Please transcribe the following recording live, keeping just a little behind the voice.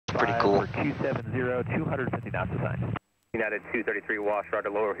pretty cool. 270, 250 knots assigned. United 233 wash, rudder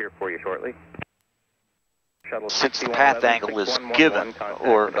lower here for you shortly. Shuttle Since the path angle is given,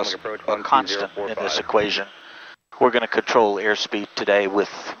 or a constant in this equation, we're going to control airspeed today with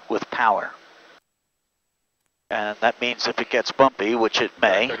power. And that means if it gets bumpy, which it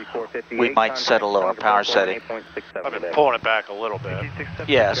may, we might set a lower power setting. I've been pulling it back a little bit.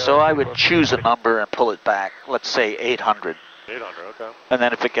 Yeah, so I would choose a number and pull it back, let's say 800. 800, okay. And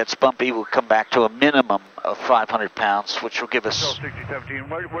then if it gets bumpy, we'll come back to a minimum of 500 pounds, which will give us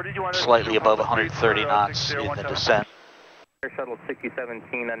slightly above 130 knots in the descent. Air Shuttle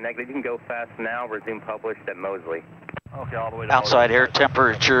 6017 negative. You can go fast now. Resume published at Moseley. Okay, all the way to Outside air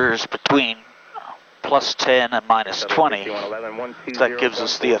temperatures between plus 10 and minus 20. That gives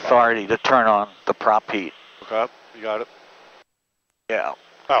us the authority to turn on the prop heat. Okay, you got it. Yeah.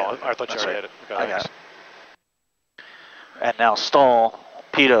 Oh, I thought you already had it. Okay, I got it. And now stall,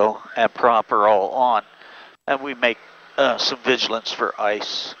 pitot, and prop are all on. And we make some vigilance for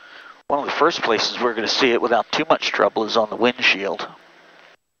ice. One of the first places we're going to see it without too much trouble is on the windshield.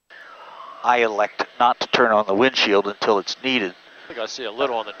 I elect not to turn on the windshield until it's needed. I think I see a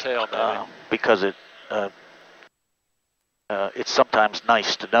little on the tail, maybe. Because it's sometimes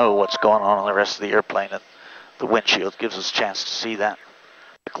nice to know what's going on the rest of the airplane, and the windshield gives us a chance to see that.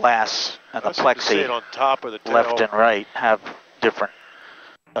 The glass and the plexi, on top of the tail. left and right, have different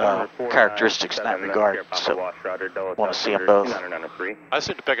characteristics in that regard, so want to see them both. I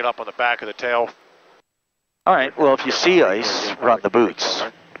seem to pick it up on the back of the tail. All right, well, if you see ice, run the boots.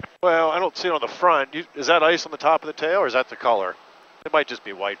 Well, I don't see it on the front. Is that ice on the top of the tail, or is that the color? It might just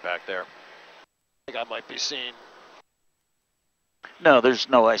be white back there. I think I might be seeing. No, there's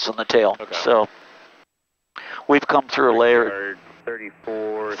no ice on the tail. Okay. So we've come through a layer,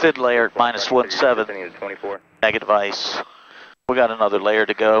 thin layer at minus 1.7, negative ice. We got another layer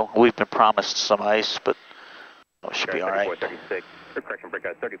to go. We've been promised some ice, but it should be all right. Correction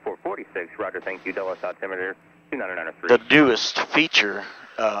breakout 3446. Roger, thank you. Dallas altimeter 29903. The newest feature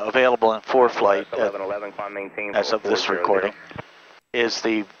available in ForeFlight as of this recording is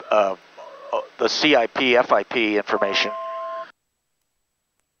the CIP, FIP information.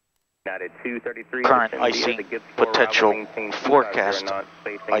 Current icing potential, forecast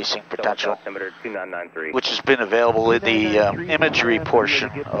icing potential, which has been available in the imagery portion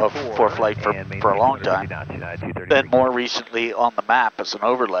of ForeFlight for a long time. Then more recently on the map as an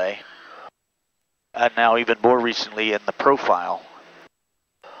overlay, and now even more recently in the profile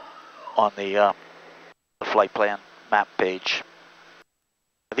on the flight plan map page.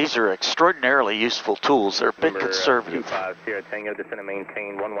 These are extraordinarily useful tools. They're a bit conservative. 25 Tango, descend and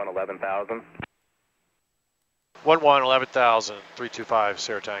maintain 11,000. 11,000, 325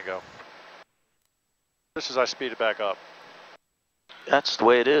 Sierra Tango. This is I speed it back up. That's the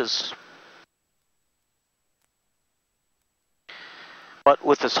way it is. But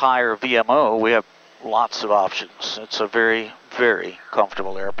with this higher VMO, we have lots of options. It's a very, very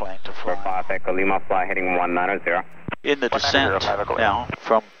comfortable airplane to fly. 5 Echo Lima, fly heading 190. In the descent now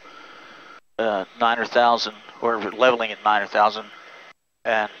from 9,000, we're leveling at 9,000,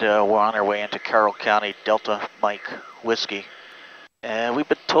 and we're on our way into Carroll County, Delta Mike Whiskey. And we've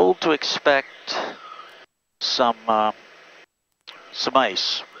been told to expect some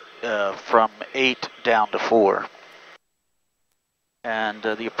ice from 8 down to 4. And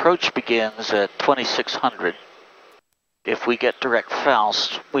the approach begins at 2,600. If we get direct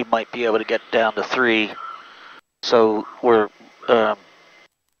Faust, we might be able to get down to 3. So we're the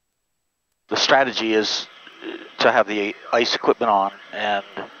strategy is to have the ice equipment on and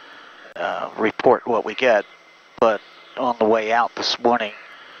report what we get. But on the way out this morning,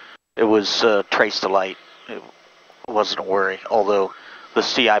 it was trace to light. It wasn't a worry, although the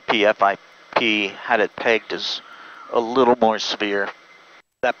CIP FIP had it pegged as a little more severe.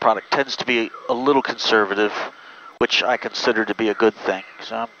 That product tends to be a little conservative, which I consider to be a good thing,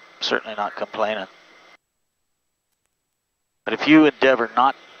 so I'm certainly not complaining. But if you endeavor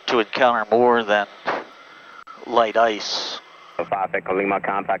not to encounter more than light ice 5 Echo Lima,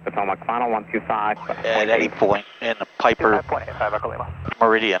 contact Potomac final 125. at any point in the Piper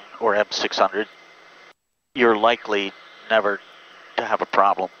Meridian or M600, you're likely never to have a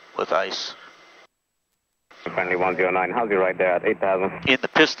problem with ice. Friendly 109, how's you right there at 8,000? In the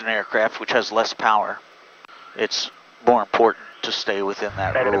piston aircraft, which has less power, it's more important to stay within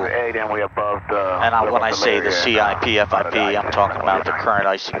that rule. And when I say the CIP, FIP, I'm talking about the current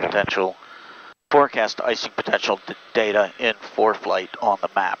icing potential, forecast icing potential data in ForeFlight on the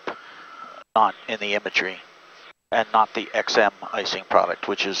map, not in the imagery, and not the XM icing product,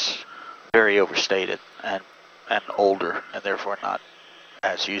 which is very overstated and older, and therefore not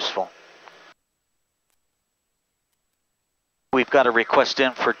as useful. We've got a request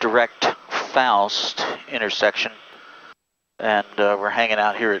in for direct Faust intersection, and we're hanging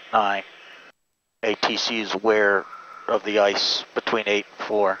out here at 9. ATC is aware of the ice between 8 and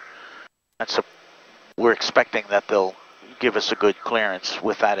 4. We're expecting that they'll give us a good clearance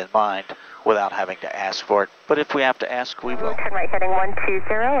with that in mind without having to ask for it. But if we have to ask, we will. Turn right heading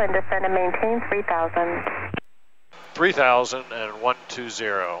 120 and descend and maintain 3,000. 3,000 and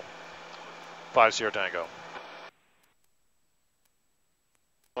 120. 50 Tango.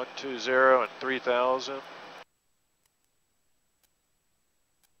 120 and 3,000.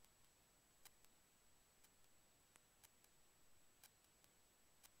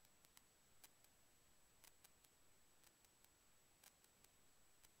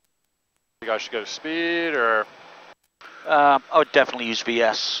 You guys should go to speed, or? I would definitely use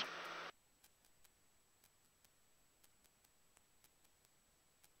VS.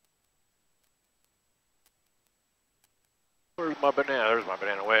 Where's my banana? There's my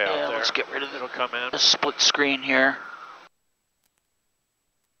banana way out there. Let's get rid of It'll come in. the split screen here.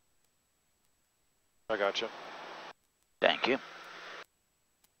 I got you. Thank you.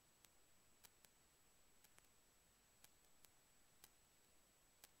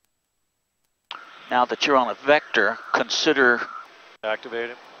 Now that you're on a vector, consider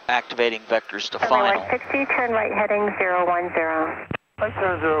activating vectors to final. 160, turn right heading 010. Right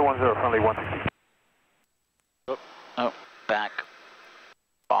turn 010, friendly 160. Oh, back.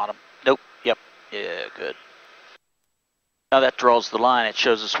 Bottom. Nope. Yep. Yeah, good. Now that draws the line. It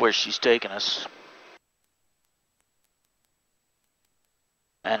shows us where she's taking us.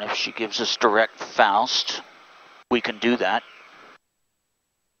 And if she gives us direct Faust, we can do that.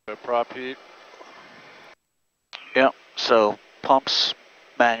 Prop heat. Yep, so pumps,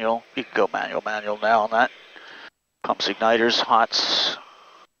 manual, you can go manual now on that. Pumps, igniters, hots,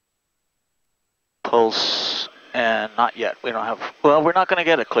 pulse, and not yet. We don't have, well, we're not going to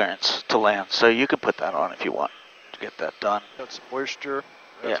get a clearance to land, so you can put that on if you want to get that done. Got some moisture.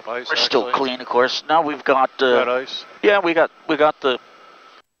 Got Yeah, some ice, we're still clean, of course. Now we've got, got ice. Yeah, we got the,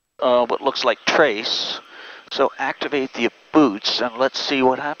 what looks like trace. So activate the boots and let's see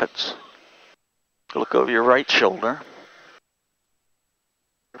what happens. Look over your right shoulder.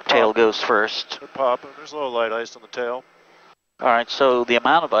 Tail goes first. They're popping. There's a little light ice on the tail. All right, so the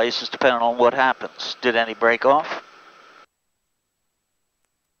amount of ice is dependent on what happens. Did any break off?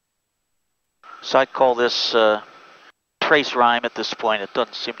 So I'd call this trace rime at this point. It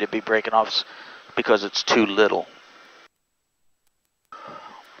doesn't seem to be breaking off because it's too little.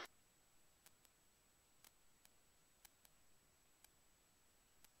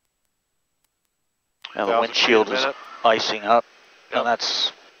 Now the windshield is icing up, and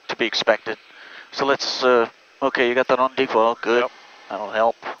that's to be expected. So let's, okay, you got that on default, good. Yep. That'll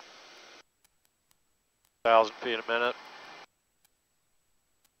help. 1,000 feet a minute.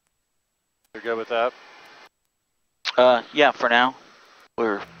 You're good with that? Yeah, for now.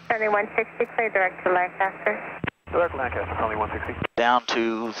 We're Friendly 160, clear direct to Lancaster. Direct Lancaster, friendly 160. down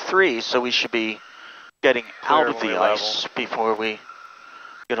to 3, so we should be getting out of the ice before we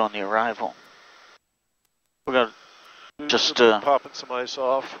get on the arrival. We're gonna just popping some ice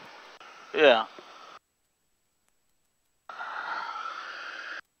off. Yeah.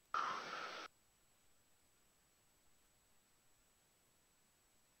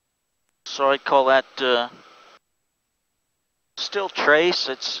 So I'd call that still trace.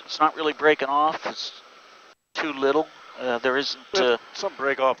 It's not really breaking off. It's too little. There isn't some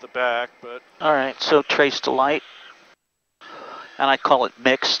break off the back, but all right. So trace to light, and I call it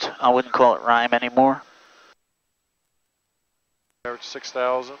mixed. I wouldn't call it rime anymore. Average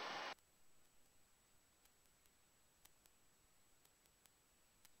 6,000.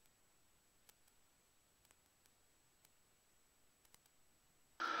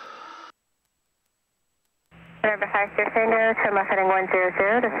 November 5 Tango, turn left heading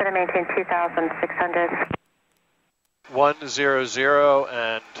 100, descend and maintain 2,600. 100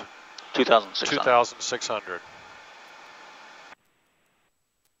 and 2,600. 2,600.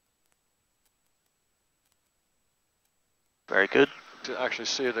 Very good. To actually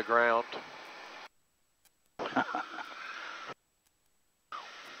see the ground.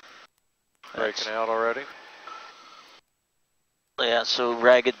 Breaking out already. Yeah, so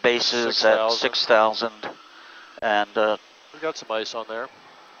ragged bases 6,000. at 6,000, and We got some ice on there.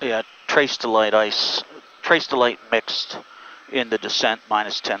 yeah, trace to light ice, trace to light mixed in the descent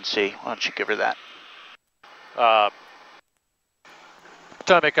minus 10C. Why don't you give her that?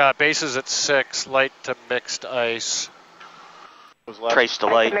 Atomic bases at 6, light to mixed ice. Trace to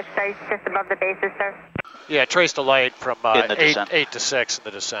light. Mixed ice just above the bases, sir. Yeah, traced a light from in the descent. 8 to 6 in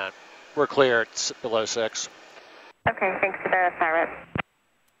the descent. We're clear, it's below 6. Okay, thanks for the SIREP.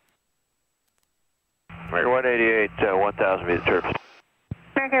 American 188, 1000 via Terp.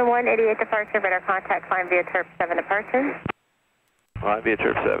 American 188 departure, better contact climb via Terp 7 departure. Climb via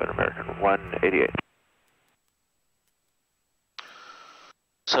Terp 7, American 188.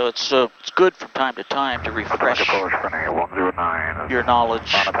 So it's good from time to time to refresh your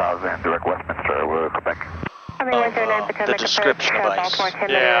knowledge. Direct Westminster, Quebec. The description of ice.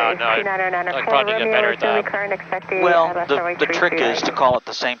 Yeah, no, I'd probably get better at that. Well, the trick is to call it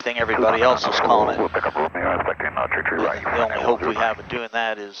the same thing everybody else is calling it. The only hope we have in doing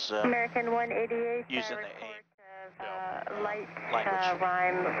that is American 188 using the light language.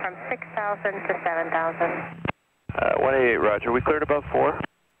 rhyme from 6,000 to 7,000. 188, roger. We cleared above 4.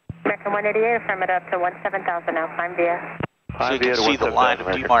 American 188, affirm it up to 17,000 now, climb via. So you can see the line of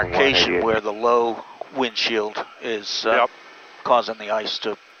demarcation where the low windshield is causing the ice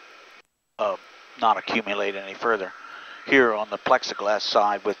to not accumulate any further. Here on the plexiglass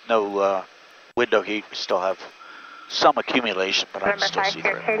side with no window heat, we still have some accumulation, but I can still see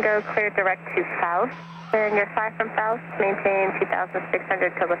through. Tango, clear direct to south. And your 5 from south, maintain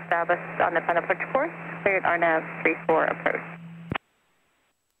 2,600 till established on the front approach course. Cleared RNAV 34 approach.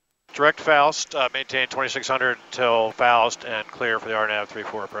 Direct Faust, maintain 2600 till Faust and clear for the RNAV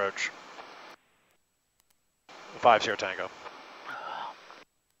 34 approach. 50 Tango.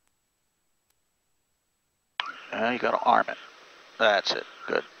 You got to arm it. That's it.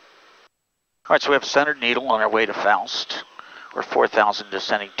 Good. All right, so we have centered needle on our way to Faust. We're 4,000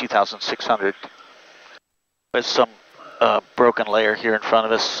 descending 2,600. There's some broken layer here in front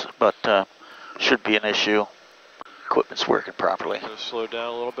of us, but should be an issue. Equipment's working properly. Just slow down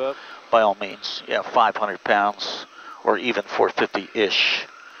a little bit. By all means, yeah, 500 pounds or even 450-ish.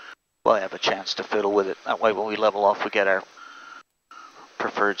 We'll have a chance to fiddle with it. That way when we level off, we get our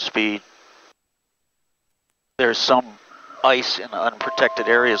preferred speed. There's some ice in unprotected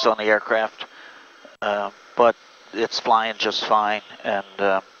areas on the aircraft, but it's flying just fine, and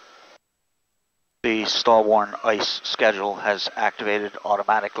the stall-worn ice schedule has activated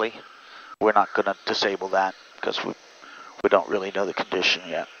automatically. We're not going to disable that because we don't really know the condition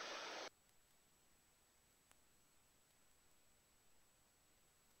yet.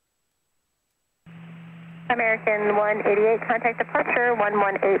 American 188, contact departure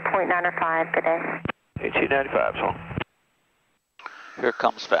 118.905. Good day. 1895, so. Here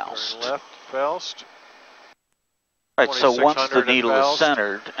comes Faust. Turn left, Faust. All right, so once the needle is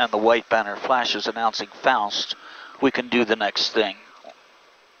centered and the white banner flashes announcing Faust, we can do the next thing.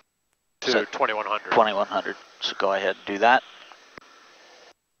 To 2100. 2100. So go ahead and do that.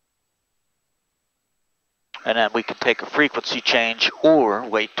 And then we can take a frequency change or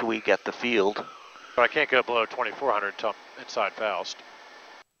wait till we get the field. But I can't go below 2400 until I'm inside Faust.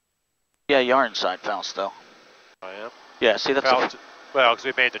 Yeah, you are inside Faust, though. I am? Yeah, see, that's Faust, well, because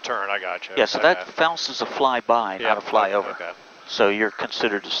we made the turn, I got you. Yeah, so that Faust is a flyby, not a flyover. Okay. So you're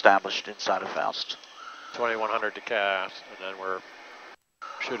considered established inside of Faust. 2100 to cast, and then we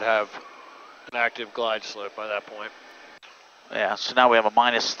should have an active glide slope by that point. Yeah, so now we have a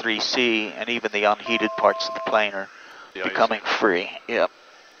 -3C, and even the unheated parts of the plane are becoming free. Yep.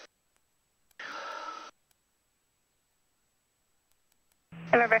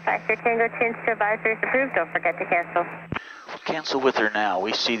 November 5, your Tango change to advisories approved. Don't forget to cancel. Cancel with her now.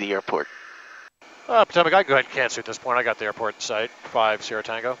 We see the airport. Potomac, I can go ahead and cancel at this point. I got the airport in sight. 5 Sierra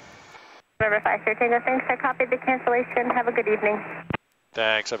Tango. November 5, your Tango, thanks. I copied the cancellation. Have a good evening.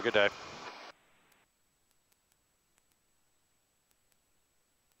 Thanks. Have a good day.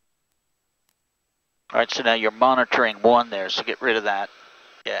 All right, so now you're monitoring 1 there, so get rid of that.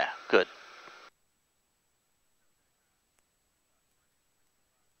 Yeah, good.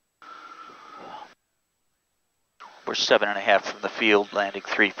 We're 7.5 from the field, landing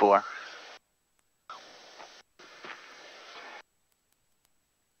 3-4.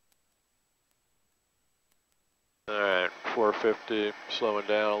 All right, 450, slowing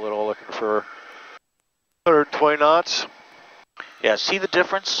down a little, looking for 120 knots. Yeah, see the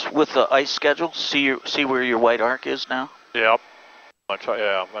difference with the ice schedule? See where your white arc is now? Yep. Much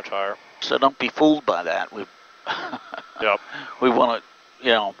higher. So don't be fooled by that. Yep. We want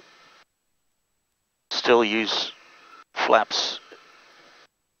to, still use flaps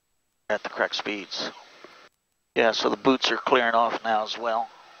at the correct speeds. Yeah, so the boots are clearing off now as well.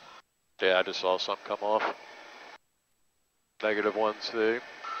 Yeah, I just saw some come off. -1C.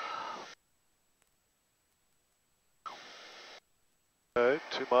 Okay,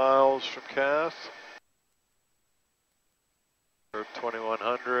 2 miles from Cass.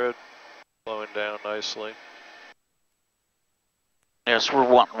 2100. Slowing down nicely. Yes, we're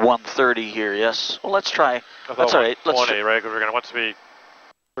wanting 130 here, yes. Well, let's try. I That's thought all right. 120, right? Because we're going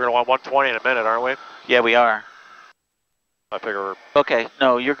to want 120 in a minute, aren't we? Yeah, we are. I figure we're... Okay,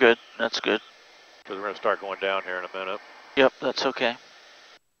 no, you're good. That's good. Because we're going to start going down here in a minute. Yep, that's okay.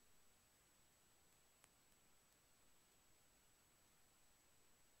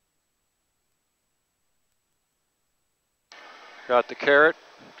 Got the carrot.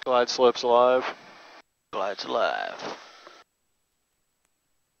 Glide slopes alive. Glide's alive.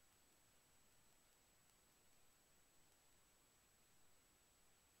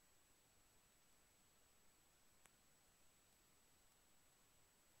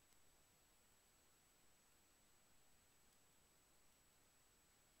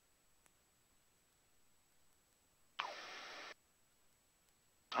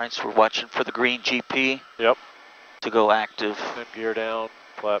 All right, so we're watching for the green GP. Yep. To go active. And gear down,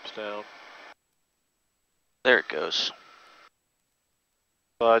 flaps down. There it goes.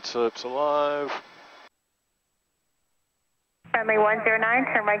 Glide slopes alive. Friendly 109,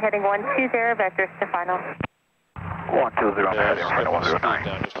 turn right heading 120, vectors to final. 120, Yeah, speed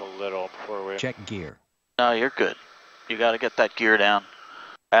down just a little before we... Check gear. No, you're good. You got to get that gear down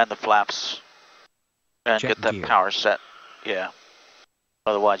and the flaps and Check get that gear. power set. Yeah.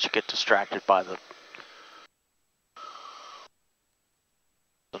 Otherwise, you get distracted by the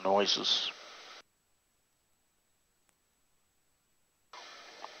noises.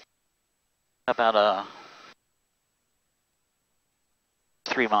 How about a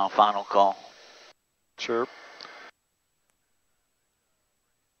 3-mile final call? Sure.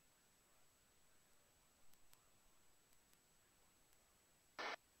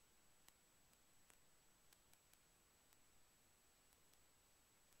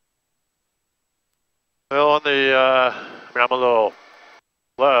 Well, on the, I mean, I'm a little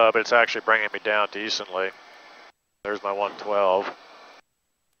low, but it's actually bringing me down decently. There's my 112.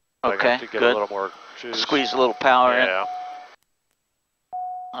 Okay, I got to get good. a little more juice. Squeeze a little power in. Yeah.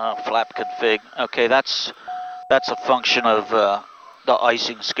 Flap config. Okay, that's a function of the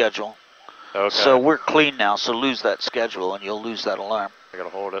icing schedule. Okay. So we're clean now, so lose that schedule and you'll lose that alarm. I got to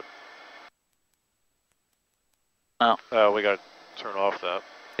hold it. Oh. Oh, we got to turn off that.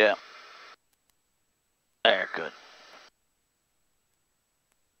 Yeah. There, good.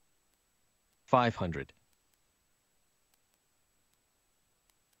 500.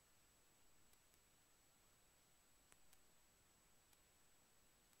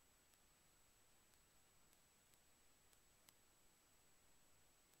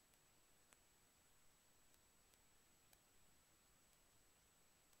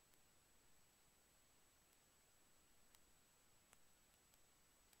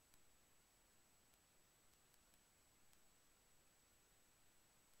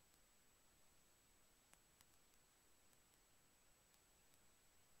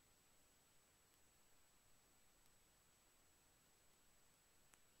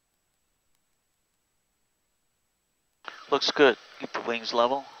 Looks good. Keep the wings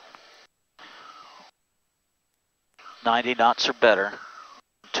level. 90 knots or better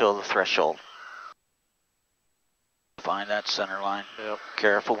until the threshold. Find that center line. Yep.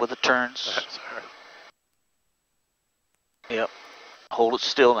 Careful with the turns. That's all right. Yep. Hold it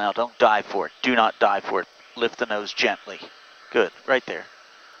still now. Don't dive for it. Do not dive for it. Lift the nose gently. Good. Right there.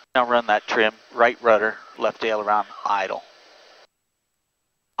 Now run that trim. Right rudder. Left aileron. Idle.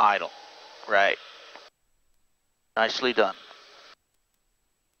 Idle. Right. Nicely done.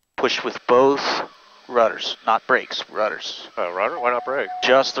 Push with both rudders. Not brakes. Rudders. Oh, rudder? Why not brake?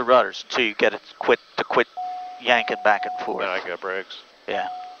 Just the rudders until you get it to quit yanking back and forth. Then I got brakes. Yeah.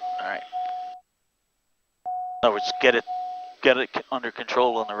 All right. In other words, get it under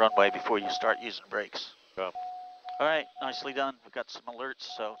control on the runway before you start using brakes. Yeah. All right, nicely done. We've got some alerts,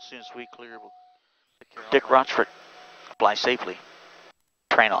 so as soon as we clear, we'll take care of Dick Rochfort, fly safely.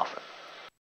 Train off.